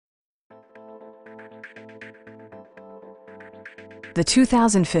The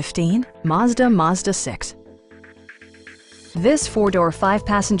 2015 Mazda Mazda6. This four-door,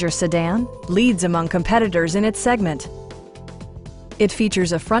 five-passenger sedan leads among competitors in its segment. It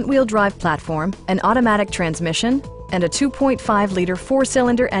features a front-wheel drive platform, an automatic transmission, and a 2.5-liter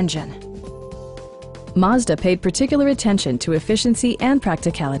four-cylinder engine. Mazda paid particular attention to efficiency and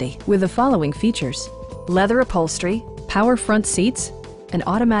practicality with the following features: leather upholstery, power front seats, an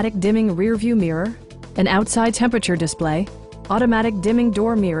automatic dimming rear-view mirror, an outside temperature display, automatic dimming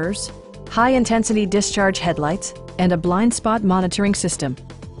door mirrors, high-intensity discharge headlights, and a blind spot monitoring system.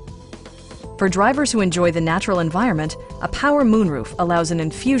 For drivers who enjoy the natural environment, a power moonroof allows an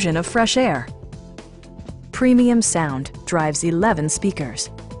infusion of fresh air. Premium sound drives 11 speakers,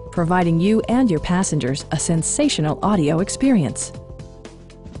 providing you and your passengers a sensational audio experience.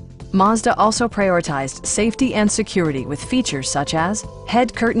 Mazda also prioritized safety and security with features such as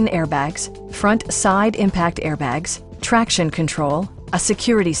head curtain airbags, front side impact airbags, traction control, a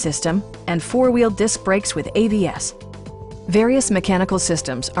security system, and four-wheel disc brakes with ABS. Various mechanical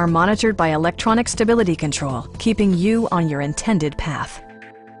systems are monitored by electronic stability control, keeping you on your intended path.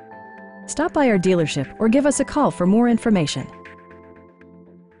 Stop by our dealership or give us a call for more information.